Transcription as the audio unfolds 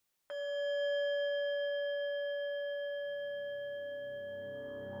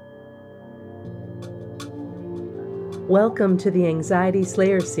Welcome to the Anxiety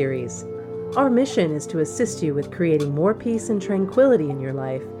Slayer series. Our mission is to assist you with creating more peace and tranquility in your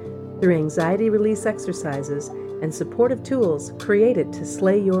life through anxiety release exercises and supportive tools created to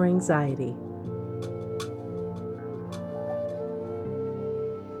slay your anxiety.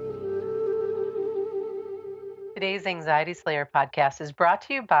 Today's Anxiety Slayer podcast is brought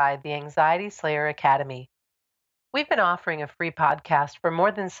to you by the Anxiety Slayer Academy. We've been offering a free podcast for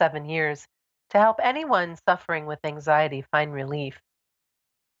more than 7 years to help anyone suffering with anxiety find relief.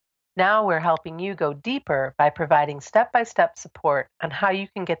 Now we're helping you go deeper by providing step-by-step support on how you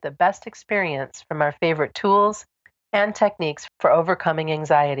can get the best experience from our favorite tools and techniques for overcoming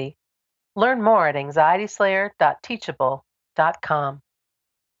anxiety. Learn more at anxietyslayer.teachable.com.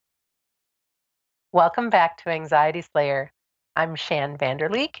 Welcome back to Anxiety Slayer. I'm Shan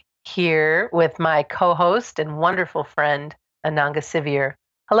Vanderleek, here with my co-host and wonderful friend, Ananga Sivyer.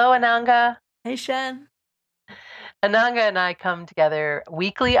 Hello, Ananga. Hey, Shan. Ananga and I come together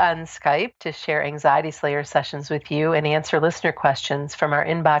weekly on Skype to share Anxiety Slayer sessions with you and answer listener questions from our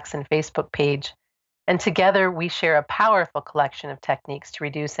inbox and Facebook page. And together we share a powerful collection of techniques to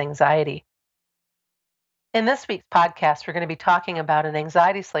reduce anxiety. In this week's podcast, we're going to be talking about an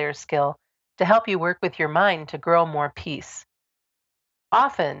Anxiety Slayer skill to help you work with your mind to grow more peace.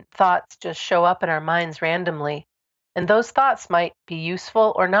 Often, thoughts just show up in our minds randomly, and those thoughts might be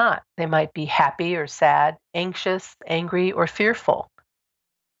useful or not. They might be happy or sad, anxious, angry, or fearful.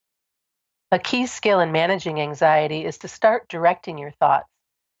 A key skill in managing anxiety is to start directing your thoughts.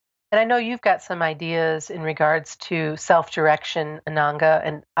 And I know you've got some ideas in regards to self-direction, Ananga,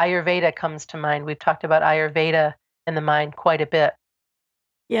 and Ayurveda comes to mind. We've talked about Ayurveda and the mind quite a bit.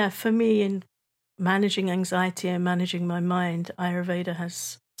 Yeah, for me, in managing anxiety and managing my mind, Ayurveda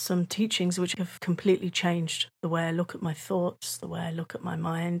has some teachings which have completely changed the way I look at my thoughts, the way I look at my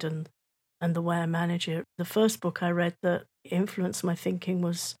mind, and the way I manage it. The first book I read that influenced my thinking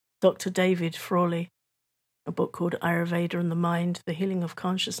was Dr. David Frawley, a book called Ayurveda and the Mind, The Healing of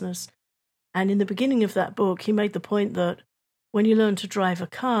Consciousness. And in the beginning of that book, he made the point that when you learn to drive a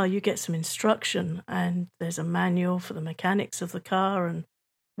car, you get some instruction, and there's a manual for the mechanics of the car and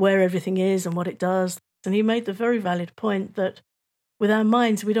where everything is and what it does. And he made the very valid point that with our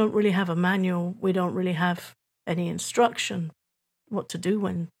minds, we don't really have a manual. We don't really have any instruction, what to do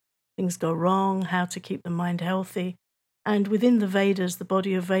when things go wrong, how to keep the mind healthy. And within the Vedas, the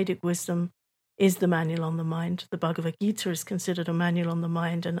body of Vedic wisdom is the manual on the mind. The Bhagavad Gita is considered a manual on the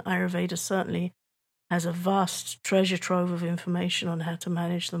mind, and Ayurveda certainly has a vast treasure trove of information on how to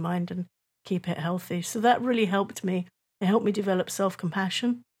manage the mind and keep it healthy. So that really helped me. It helped me develop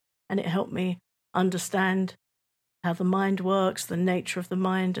self-compassion, and it helped me understand how the mind works, the nature of the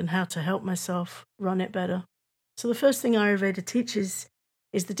mind, and how to help myself run it better. So the first thing Ayurveda teaches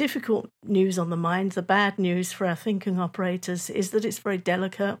is the difficult news on the mind. The bad news for our thinking operators is that it's very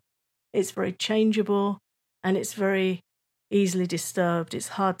delicate, it's very changeable, and it's very easily disturbed. It's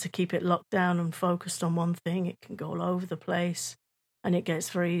hard to keep it locked down and focused on one thing. It can go all over the place, and it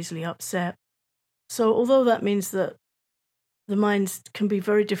gets very easily upset. So although that means that the mind can be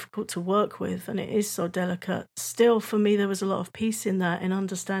very difficult to work with, and it is so delicate, still for me there was a lot of peace in that, in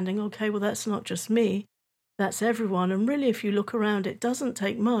understanding, okay, well that's not just me, that's everyone. And really, if you look around, it doesn't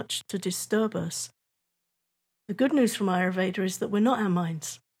take much to disturb us. The good news from Ayurveda is that we're not our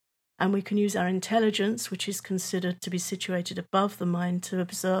minds, and we can use our intelligence, which is considered to be situated above the mind, to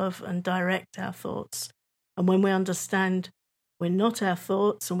observe and direct our thoughts. And when we understand we're not our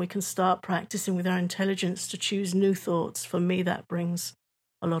thoughts, and we can start practicing with our intelligence to choose new thoughts, for me that brings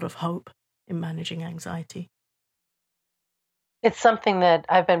a lot of hope in managing anxiety. It's something that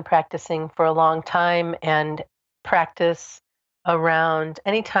I've been practicing for a long time, and practice around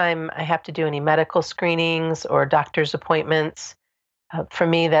anytime I have to do any medical screenings or doctor's appointments. For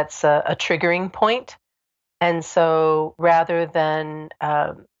me, that's a triggering point. And so rather than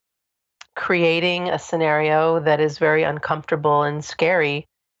creating a scenario that is very uncomfortable and scary,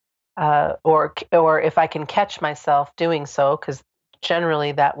 or if I can catch myself doing so, because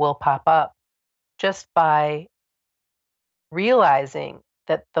generally that will pop up, just by realizing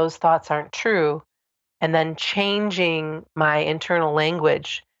that those thoughts aren't true, and then changing my internal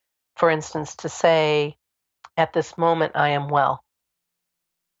language, for instance, to say, at this moment, I am well.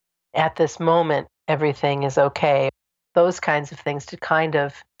 At this moment, everything is okay. Those kinds of things to kind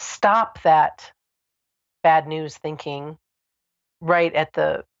of stop that bad news thinking right at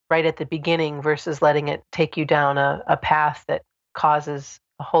the beginning, versus letting it take you down a path that causes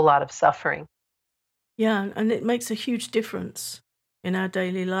a whole lot of suffering. Yeah, and it makes a huge difference in our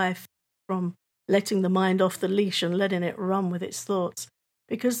daily life from letting the mind off the leash and letting it run with its thoughts,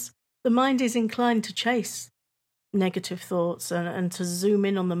 because the mind is inclined to chase negative thoughts and to zoom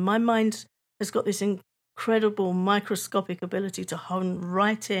in on them. My mind has got this incredible microscopic ability to hone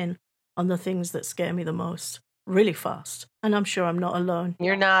right in on the things that scare me the most really fast. And I'm sure I'm not alone.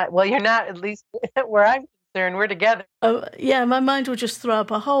 You're not, at least where I'm concerned. We're together. Yeah, my mind will just throw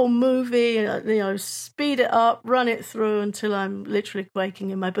up a whole movie, speed it up, run it through until I'm literally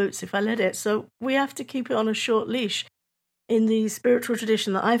quaking in my boots if I let it. So we have to keep it on a short leash. In the spiritual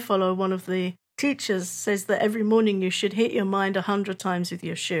tradition that I follow, one of the teachers says that every morning you should hit your mind 100 times with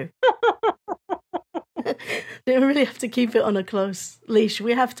your shoe. You really have to keep it on a close leash.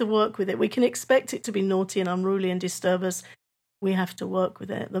 We have to work with it. We can expect it to be naughty and unruly and disturb us. We have to work with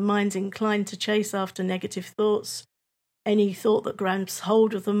it. The mind's inclined to chase after negative thoughts. Any thought that grabs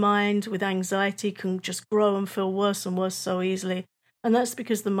hold of the mind with anxiety can just grow and feel worse and worse so easily. And that's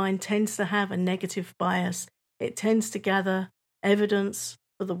because the mind tends to have a negative bias. It tends to gather evidence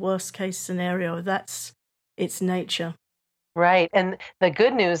for the worst case scenario. That's its nature. Right. And the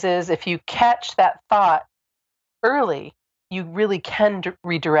good news is if you catch that thought early, you really can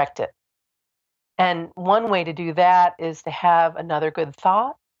redirect it. And one way to do that is to have another good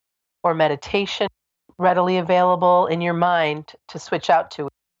thought or meditation readily available in your mind to switch out to.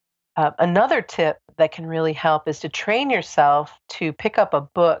 Another tip that can really help is to train yourself to pick up a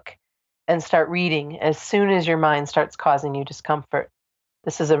book and start reading as soon as your mind starts causing you discomfort.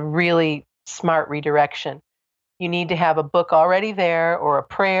 This is a really smart redirection. You need to have a book already there, or a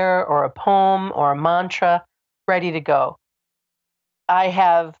prayer, or a poem, or a mantra ready to go. I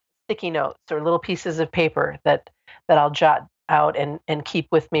have sticky notes or little pieces of paper that I'll jot out and keep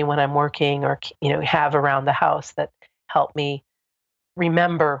with me when I'm working, or have around the house that help me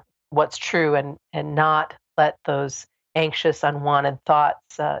remember what's true and not let those anxious, unwanted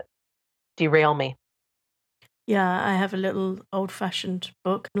thoughts derail me. Yeah, I have a little old-fashioned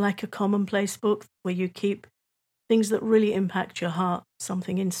book, like a commonplace book, where you keep things that really impact your heart,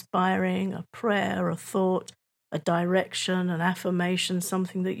 something inspiring, a prayer, a thought, a direction, an affirmation,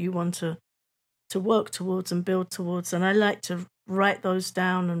 something that you want to work towards and build towards. And I like to write those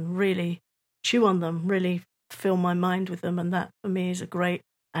down and really chew on them, really fill my mind with them. And that, for me, is a great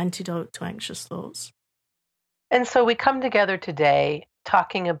antidote to anxious thoughts. And so we come together today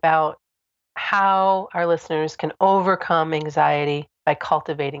talking about how our listeners can overcome anxiety by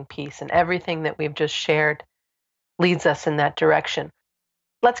cultivating peace. And everything that we've just shared leads us in that direction.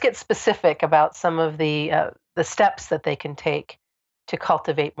 Let's get specific about some of the steps that they can take to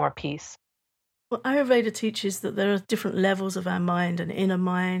cultivate more peace. Well, Ayurveda teaches that there are different levels of our mind, an inner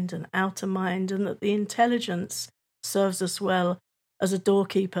mind, an outer mind, and that the intelligence serves us well as a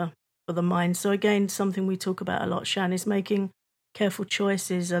doorkeeper for the mind. So again, something we talk about a lot, Shan, is making careful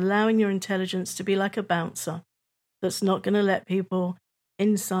choices, allowing your intelligence to be like a bouncer that's not going to let people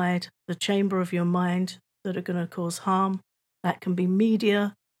inside the chamber of your mind that are going to cause harm. That can be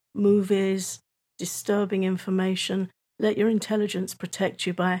media, movies, disturbing information. Let your intelligence protect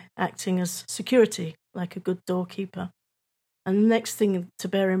you by acting as security, like a good doorkeeper. And the next thing to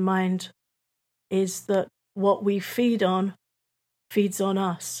bear in mind is that what we feed on feeds on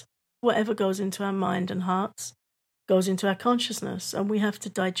us. Whatever goes into our mind and hearts goes into our consciousness, and we have to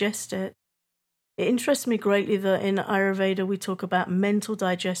digest it. It interests me greatly that in Ayurveda we talk about mental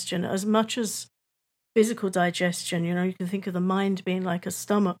digestion as much as physical digestion. You can think of the mind being like a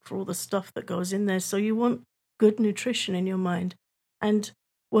stomach for all the stuff that goes in there. So you want good nutrition in your mind. And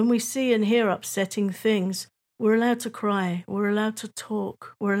when we see and hear upsetting things, we're allowed to cry, we're allowed to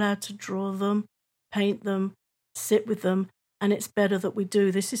talk, we're allowed to draw them, paint them, sit with them. And it's better that we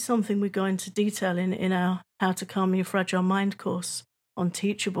do. This is something we go into detail in our How to Calm Your Fragile Mind course on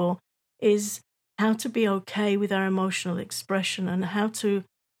Teachable, is how to be okay with our emotional expression and how to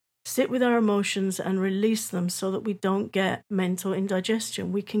sit with our emotions and release them so that we don't get mental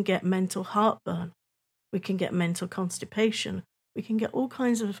indigestion. We can get mental heartburn. We can get mental constipation. We can get all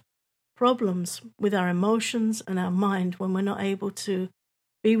kinds of problems with our emotions and our mind when we're not able to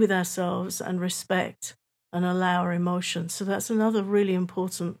be with ourselves and respect and allow our emotions. So that's another really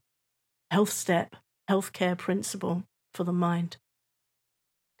important healthcare principle for the mind.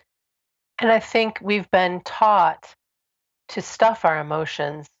 And I think we've been taught to stuff our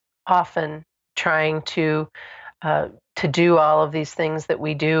emotions, often trying to do all of these things that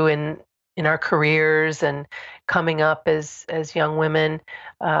we do in our careers and coming up as young women,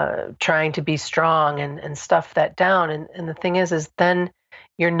 trying to be strong and stuff that down. And the thing is then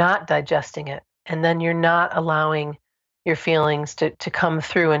you're not digesting it. And then you're not allowing your feelings to come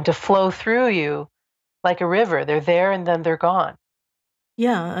through and to flow through you like a river. They're there and then they're gone.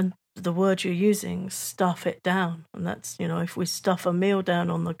 Yeah, and the word you're using, stuff it down. And that's, if we stuff a meal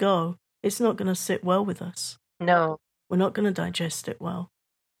down on the go, it's not going to sit well with us. No. We're not going to digest it well.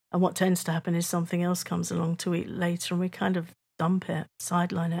 And what tends to happen is something else comes along to eat later and we kind of dump it,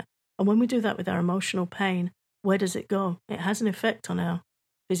 sideline it. And when we do that with our emotional pain, where does it go? It has an effect on our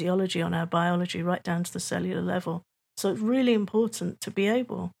physiology, on our biology, right down to the cellular level. So it's really important to be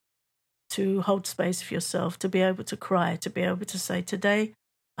able to hold space for yourself, to be able to cry, to be able to say, today,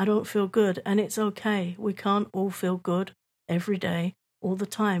 I don't feel good. And it's okay. We can't all feel good every day, all the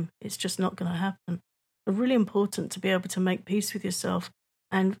time. It's just not going to happen. It's really important to be able to make peace with yourself.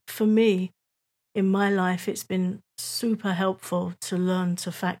 And for me, in my life, it's been super helpful to learn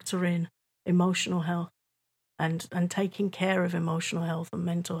to factor in emotional health and taking care of emotional health and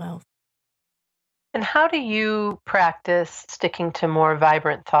mental health. And how do you practice sticking to more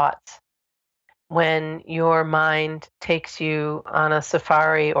vibrant thoughts when your mind takes you on a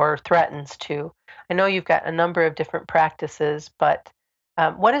safari or threatens to? I know you've got a number of different practices, but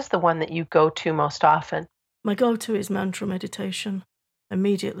what is the one that you go to most often? My go-to is mantra meditation.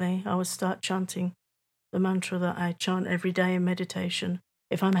 Immediately, I would start chanting the mantra that I chant every day in meditation.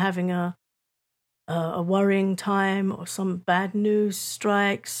 If I'm having a worrying time or some bad news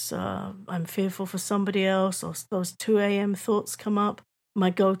strikes, I'm fearful for somebody else, or those 2 a.m. thoughts come up, my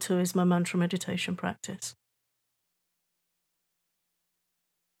go-to is my mantra meditation practice.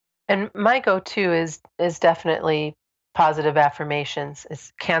 And my go-to is definitely positive affirmations.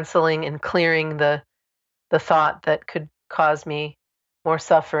 It's canceling and clearing the thought that could cause me more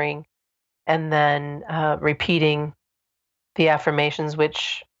suffering, and then repeating the affirmations,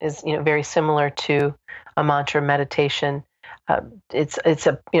 which is very similar to a mantra meditation. It's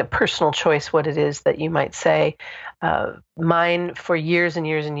a personal choice what it is that you might say. Mine for years and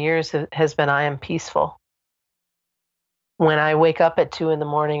years and years has been, I am peaceful. When I wake up at 2 in the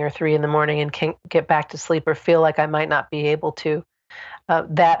morning or 3 in the morning and can't get back to sleep or feel like I might not be able to,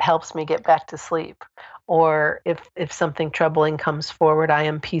 that helps me get back to sleep. Or if something troubling comes forward, I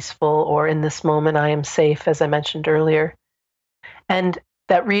am peaceful, or in this moment I am safe, as I mentioned earlier. And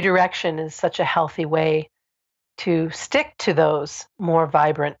that redirection is such a healthy way to stick to those more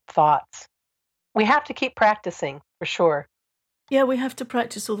vibrant thoughts. We have to keep practicing, for sure. Yeah, we have to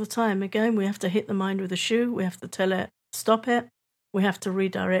practice all the time. Again, we have to hit the mind with a shoe. We have to tell it, stop it. We have to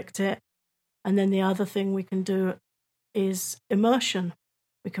redirect it. And then the other thing we can do is immersion.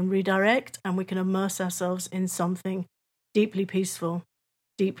 We can redirect and we can immerse ourselves in something deeply peaceful,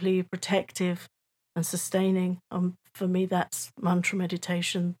 deeply protective and sustaining. For me, that's mantra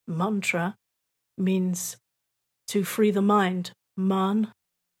meditation. Mantra means to free the mind. Man,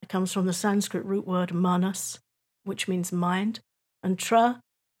 it comes from the Sanskrit root word manas, which means mind. And tra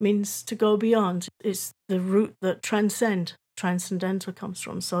means to go beyond. It's the root that transcendental comes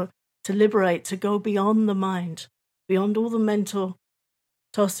from. So to liberate, to go beyond the mind, beyond all the mental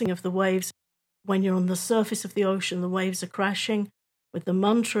tossing of the waves. When you're on the surface of the ocean, the waves are crashing. With the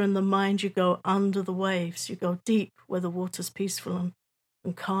mantra and the mind, you go under the waves. You go deep where the water's peaceful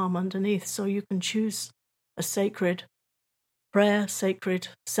and calm underneath. So you can choose a sacred prayer, sacred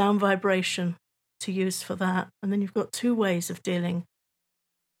sound vibration to use for that. And then you've got 2 ways of dealing.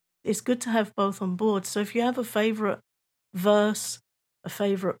 It's good to have both on board. So if you have a favorite verse, a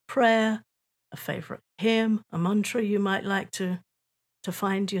favorite prayer, a favorite hymn, a mantra you might like to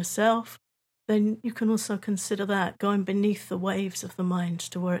find yourself, then you can also consider that, going beneath the waves of the mind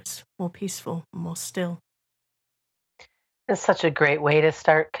to where it's more peaceful and more still. It's such a great way to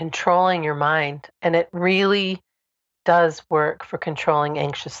start controlling your mind. And it really does work for controlling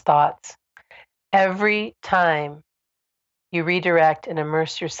anxious thoughts. Every time you redirect and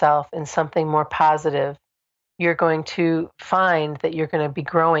immerse yourself in something more positive, you're going to find that you're going to be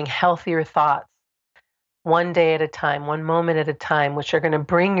growing healthier thoughts, one day at a time, one moment at a time, which are going to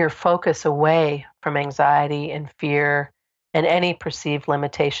bring your focus away from anxiety and fear and any perceived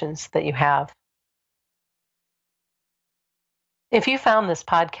limitations that you have. If you found this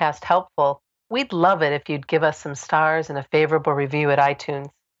podcast helpful, we'd love it if you'd give us some stars and a favorable review at iTunes.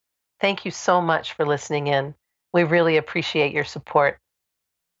 Thank you so much for listening in. We really appreciate your support.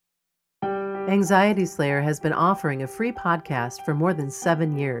 Anxiety Slayer has been offering a free podcast for more than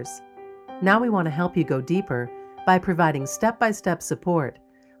 7 years. Now we want to help you go deeper by providing step-by-step support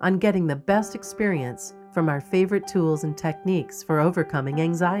on getting the best experience from our favorite tools and techniques for overcoming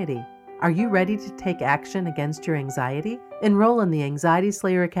anxiety. Are you ready to take action against your anxiety? Enroll in the Anxiety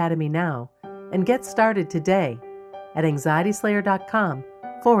Slayer Academy now and get started today at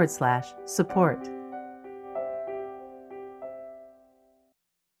anxietyslayer.com/support.